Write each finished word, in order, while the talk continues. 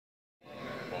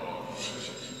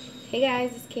Hey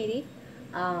guys, it's Katie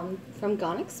from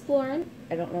Gone Exploring.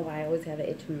 I don't know why I always have an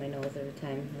itch in my nose every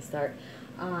time I start.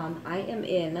 I am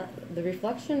in the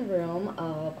reflection room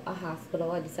of a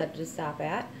hospital I decided to stop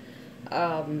at.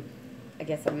 I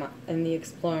guess I'm in the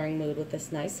exploring mood with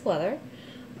this nice weather.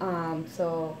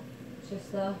 So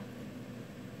just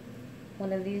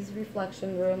one of these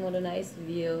reflection room with a nice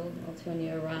view. I'll turn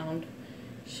you around,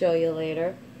 show you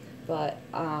later. But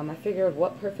I figured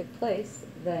what perfect place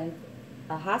than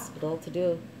a hospital to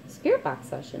do a spirit box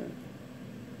session.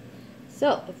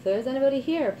 So if there's anybody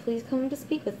here, please come to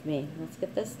speak with me. Let's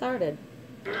get this started.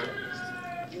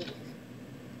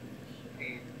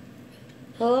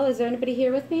 Hello, is there anybody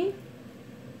here with me?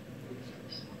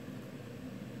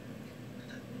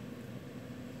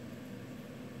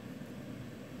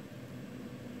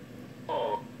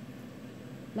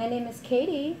 My name is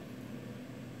Katie.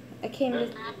 I came to...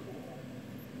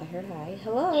 I heard hi.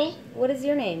 Hello, what is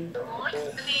your name?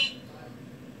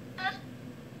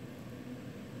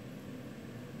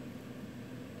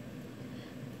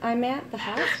 I'm at the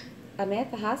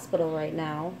hospital right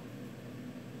now.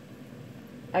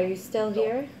 Are you still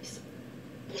here? Just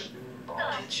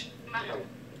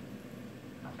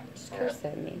curse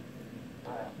at me.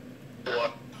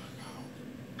 Yeah.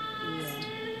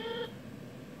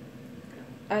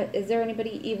 Is there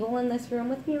anybody evil in this room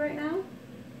with me right now?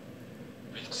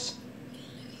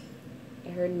 I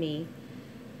heard me.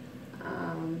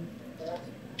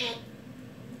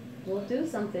 We'll do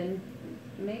something.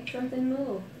 Make something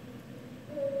move.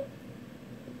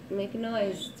 Make a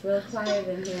noise. It's real quiet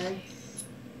in here.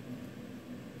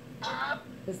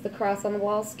 Does the cross on the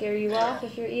wall scare you off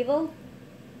if you're evil?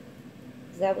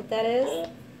 Is that what that is?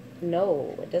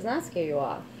 No, it does not scare you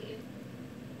off.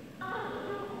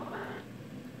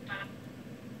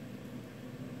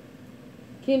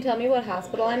 Can you tell me what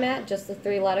hospital I'm at? Just the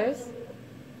 3 letters?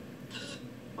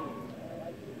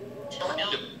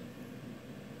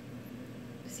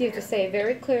 So you have to say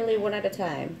very clearly one at a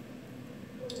time.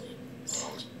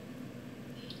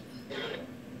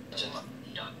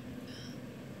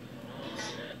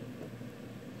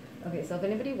 Okay, so if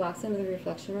anybody walks into the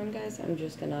reflection room, guys, I'm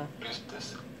just gonna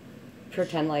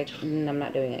pretend like I'm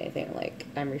not doing anything, like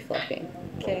I'm reflecting,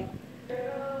 okay?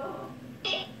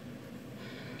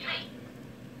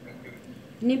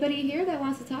 Anybody here that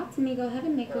wants to talk to me, go ahead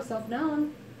and make yourself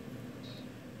known.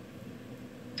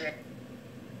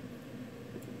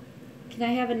 Can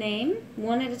I have a name,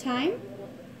 one at a time?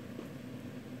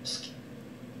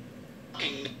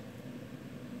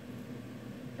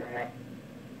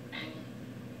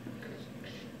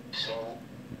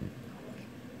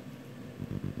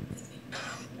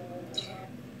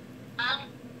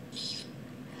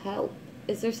 Help.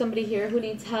 Is there somebody here who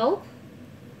needs help?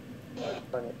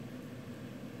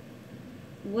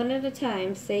 One at a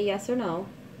time, say yes or no.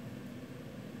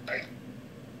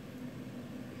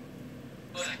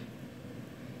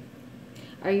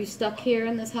 Are you stuck here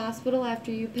in this hospital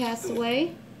after you pass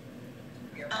away?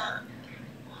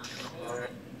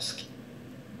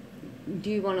 Do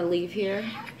you want to leave here?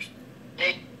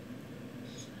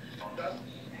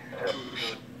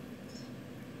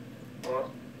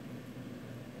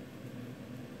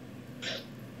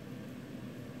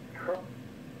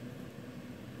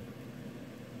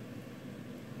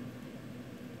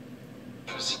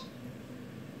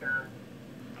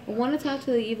 I want to talk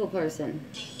to the evil person.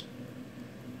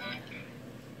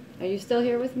 Are you still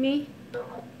here with me?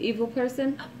 Evil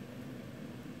person?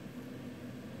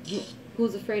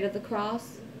 Who's afraid of the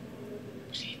cross?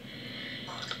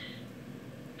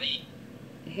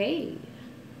 Hey,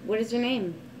 what is your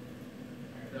name?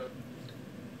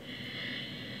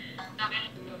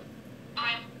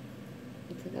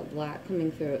 It's like a black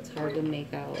coming through. It's hard to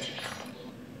make out.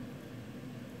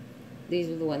 These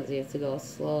are the ones you have to go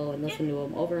slow and listen to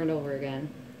them over and over again.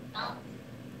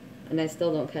 And I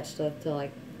still don't catch stuff till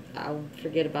like I'll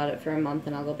forget about it for a month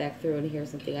and I'll go back through and hear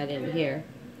something I didn't hear.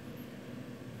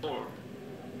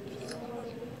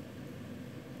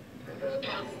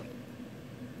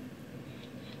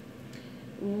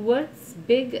 What's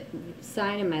big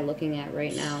sign am I looking at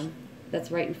right now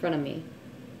that's right in front of me?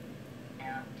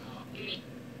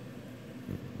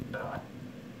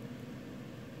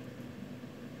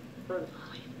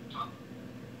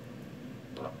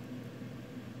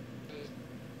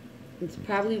 It's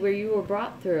probably where you were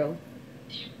brought through.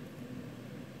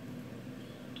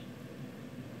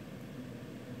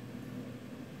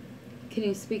 Can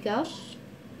you speak up?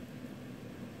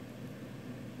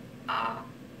 There's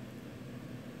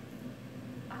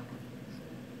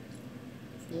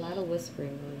a lot of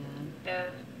whispering going on.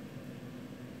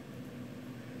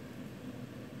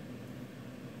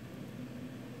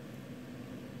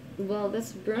 Well,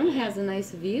 this room has a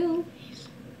nice view.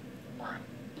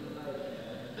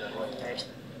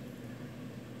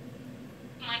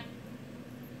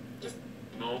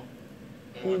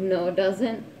 No, it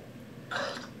doesn't.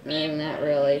 Not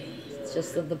really. It's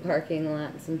just the parking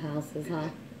lot and some houses, huh?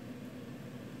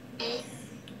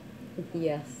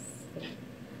 Yes.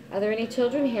 Are there any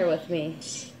children here with me?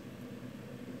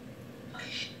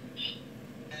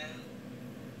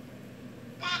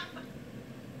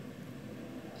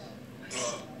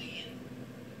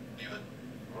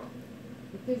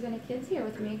 If there's any kids here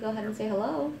with me, go ahead and say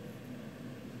hello.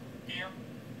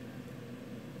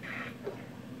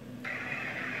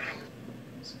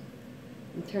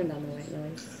 And turn down the white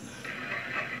noise.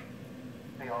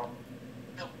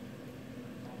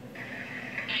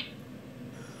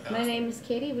 My name is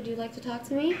Katie. Would you like to talk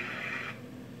to me?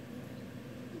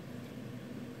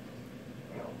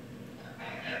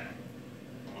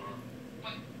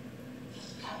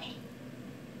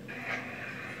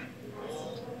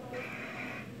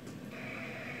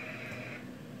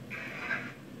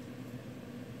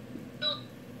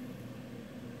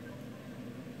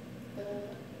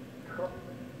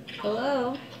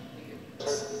 Hello?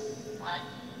 Is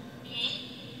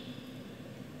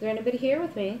there anybody here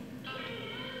with me?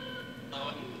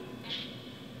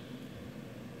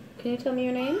 Can you tell me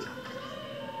your name?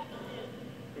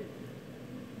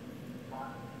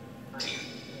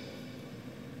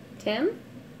 Tim?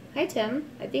 Hi, Tim.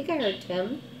 I think I heard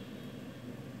Tim.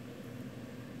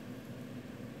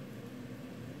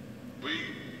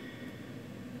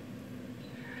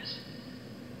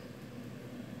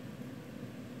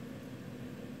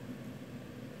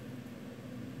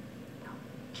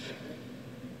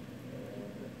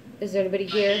 Is there anybody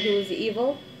here who is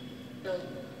evil?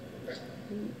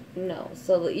 No.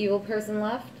 So the evil person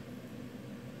left?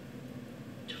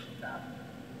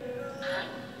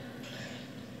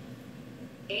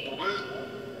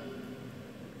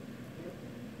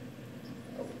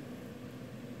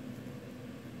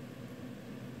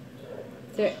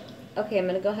 Okay, I'm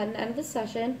going to go ahead and end the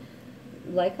session.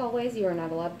 Like always, you are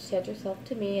not allowed to attach yourself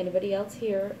to me, anybody else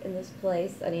here in this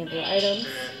place, any of their items.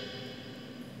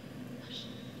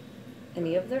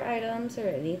 Any of their items or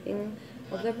anything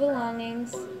of their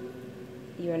belongings.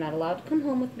 You are not allowed to come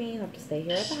home with me. You have to stay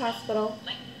here at the hospital.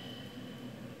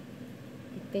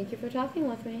 Thank you for talking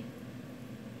with me.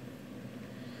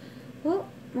 Well,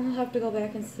 I'll have to go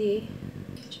back and see.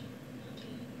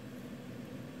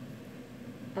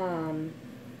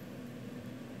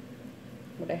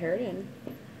 What I heard, and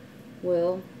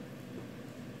we'll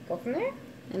go from there.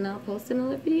 And I'll post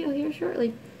another video here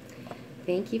shortly.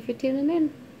 Thank you for tuning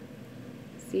in.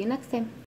 See you next time.